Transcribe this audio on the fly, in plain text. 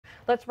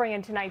Let's bring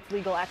in tonight's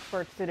legal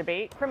experts to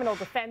debate. Criminal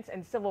defense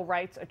and civil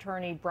rights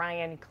attorney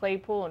Brian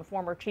Claypool and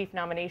former chief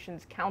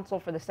nominations counsel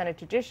for the Senate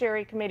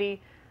Judiciary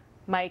Committee,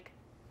 Mike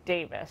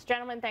Davis.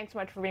 Gentlemen, thanks so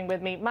much for being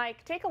with me.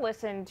 Mike, take a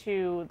listen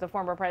to the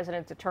former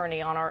president's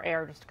attorney on our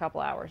air just a couple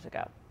hours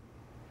ago.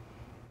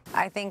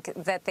 I think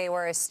that they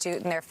were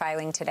astute in their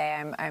filing today.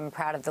 I'm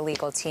proud of the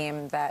legal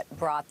team that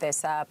brought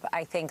this up.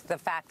 I think the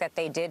fact that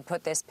they did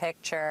put this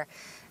picture,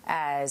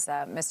 as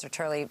Mr.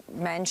 Turley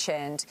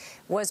mentioned,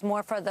 was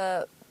more for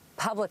the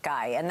public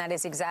eye, and that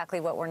is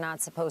exactly what we're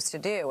not supposed to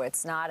do.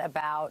 It's not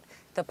about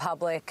the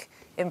public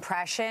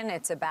impression,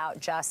 it's about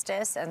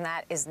justice, and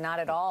that is not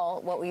at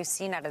all what we've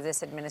seen out of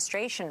this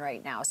administration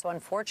right now. So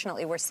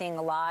unfortunately, we're seeing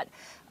a lot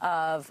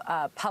of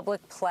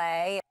public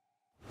play.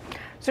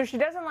 So she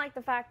doesn't like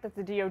the fact that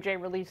the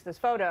DOJ released this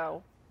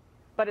photo,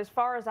 but as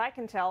far as I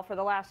can tell, for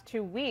the last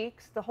 2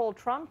 weeks, the whole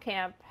Trump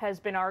camp has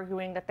been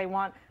arguing that they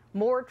want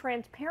more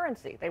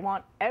transparency. They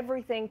want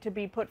everything to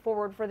be put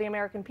forward for the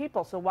American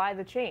people. So why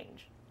the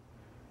change?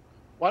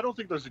 Well, I don't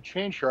think there's a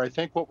change here. I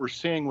think what we're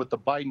seeing with the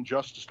Biden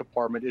Justice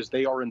Department is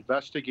they are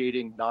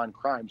investigating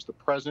non-crimes. The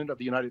President of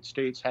the United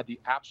States had the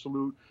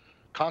absolute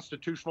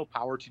constitutional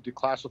power to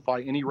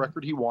declassify any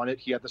record he wanted.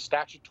 He had the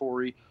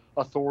statutory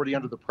authority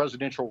under the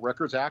Presidential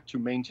Records Act to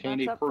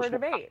maintain a personal. That's up for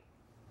debate.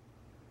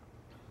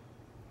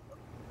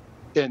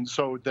 And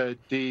so there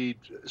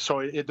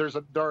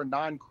are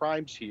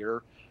non-crimes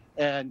here,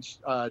 and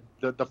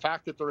the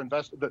fact that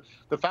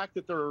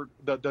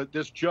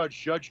this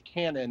Judge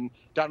Cannon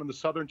down in the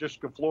Southern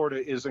District of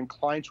Florida is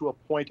inclined to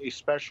appoint a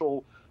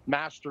special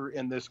master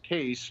in this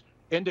case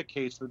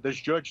indicates that this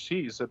judge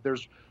sees that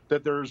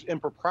there's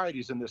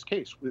improprieties in this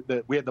case.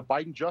 We had the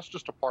Biden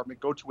Justice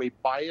Department go to a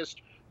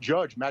biased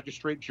judge,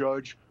 magistrate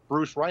judge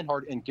Bruce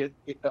Reinhardt, and get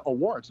a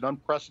warrant, an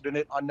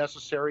unprecedented,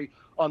 unnecessary,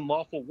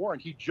 unlawful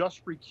warrant. He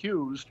just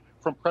recused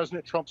from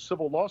President Trump's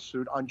civil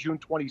lawsuit on June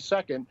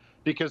 22nd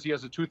because he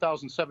has a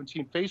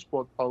 2017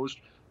 Facebook post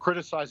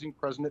criticizing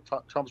President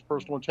Trump's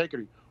personal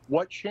integrity.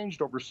 What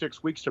changed over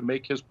 6 weeks to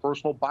make his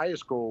personal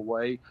bias go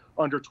away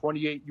under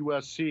 28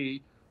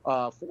 U.S.C.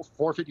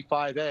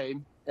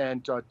 455A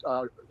and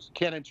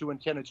Canon 2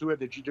 and Canon 2 of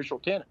the judicial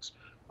canons?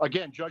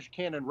 Again, Judge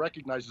Cannon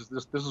recognizes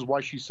this. This is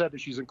why she said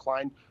that she's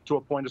inclined to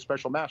appoint a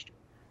special master.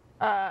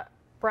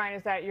 Brian,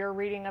 is that your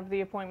reading of the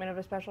appointment of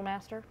a special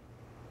master?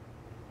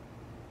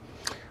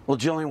 Well,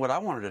 Gillian, what I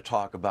wanted to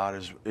talk about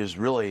is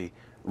really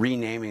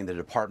renaming the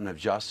Department of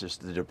Justice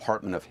the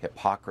Department of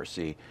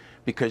Hypocrisy,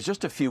 because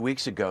just a few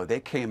weeks ago they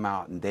came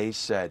out and they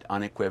said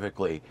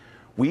unequivocally,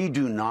 we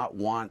do not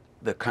want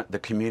the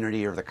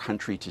community or the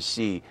country to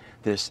see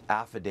this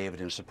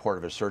affidavit in support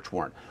of a search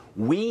warrant.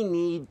 We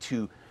need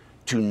to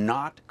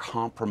not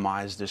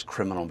compromise this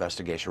criminal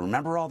investigation.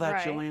 Remember all that,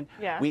 right, Gillian?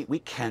 Yeah. We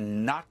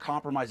cannot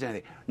compromise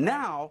anything.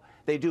 Now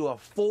they do a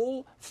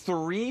full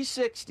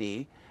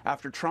 360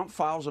 after Trump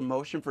files a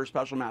motion for a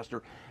special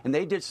master, and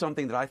they did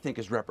something that I think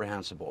is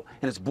reprehensible.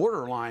 And it's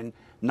borderline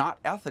not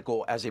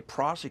ethical as a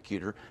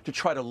prosecutor to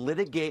try to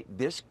litigate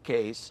this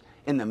case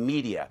in the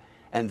media.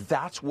 And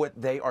that's what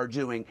they are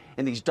doing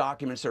in these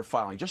documents they're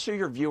filing. Just so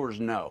your viewers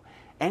know,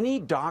 any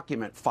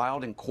document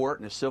filed in court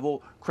in a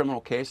civil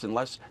criminal case,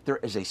 unless there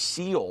is a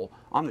seal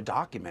on the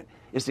document,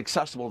 is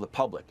accessible to the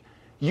public.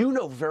 You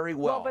know very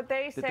well. Well, but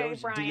they say,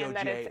 Brian,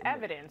 that it's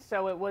evidence,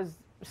 so it was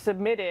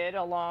submitted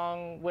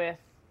along with,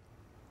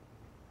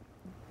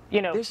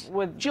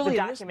 with Gillian,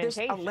 the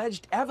documentation. This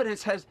alleged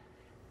evidence has,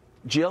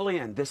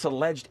 Gillian, this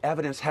alleged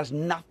evidence has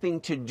nothing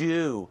to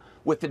do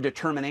with the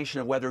determination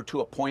of whether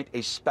to appoint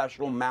a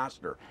special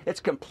master. It's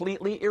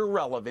completely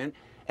irrelevant,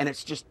 and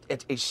it's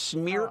a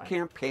smear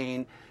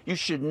campaign. You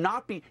should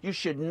not be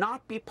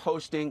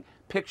posting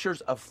pictures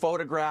of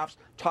photographs,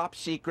 top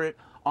secret,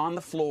 on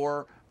the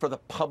floor for the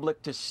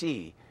public to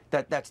see.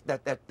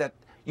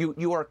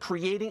 You are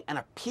creating an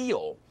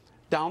appeal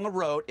down the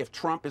road if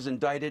Trump is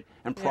indicted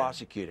and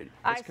prosecuted.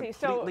 It's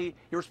completely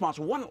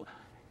irresponsible.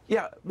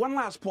 One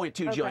last point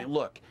too, Gillian.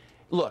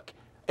 Look,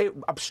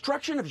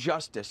 obstruction of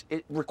justice,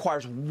 it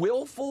requires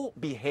willful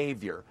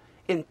behavior,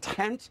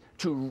 intent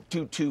to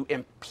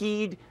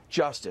impede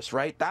justice,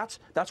 right? That's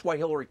why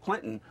Hillary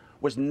Clinton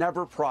was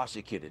never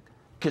prosecuted,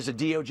 because the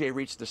DOJ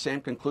reached the same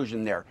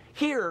conclusion there.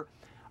 Here,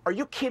 are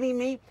you kidding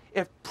me?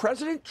 If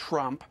President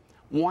Trump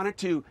wanted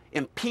to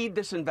impede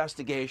this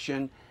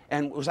investigation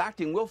and was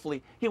acting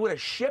willfully, he would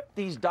have shipped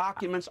these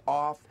documents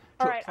off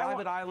to a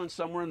private island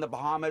somewhere in the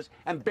Bahamas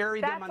and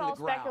buried them on the ground. That's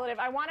all speculative.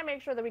 I want to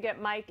make sure that we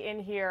get Mike in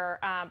here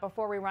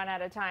before we run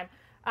out of time.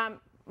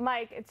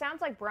 Mike, it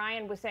sounds like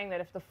Brian was saying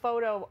that if the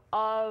photo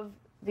of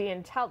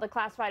the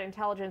classified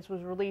intelligence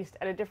was released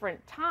at a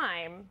different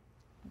time,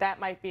 that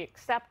might be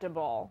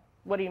acceptable.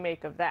 What do you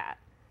make of that?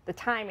 The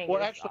timing.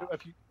 Well, actually,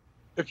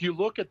 if you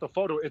look at the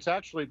photo, it's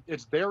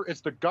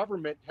the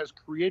government has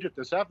created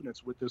this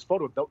evidence with this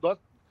photo.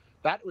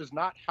 That was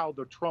not how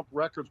the Trump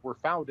records were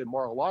found in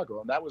Mar-a-Lago,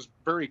 and that was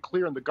very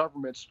clear in the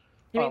government's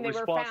You mean they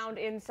were found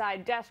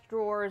inside desk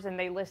drawers and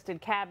they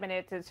listed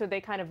cabinets, and so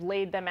they kind of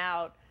laid them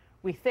out,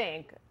 we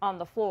think, on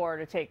the floor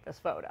to take this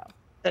photo?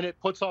 And it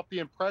puts off the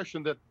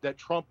impression that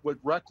Trump would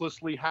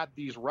recklessly have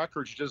these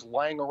records just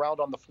lying around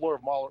on the floor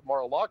of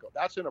Mar-a-Lago.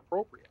 That's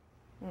inappropriate.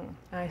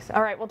 Nice.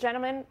 All right. Well,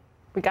 gentlemen,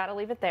 we got to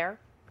leave it there.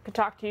 Could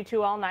talk to you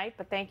two all night,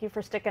 but thank you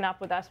for sticking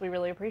up with us. We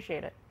really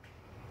appreciate it.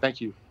 Thank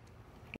you.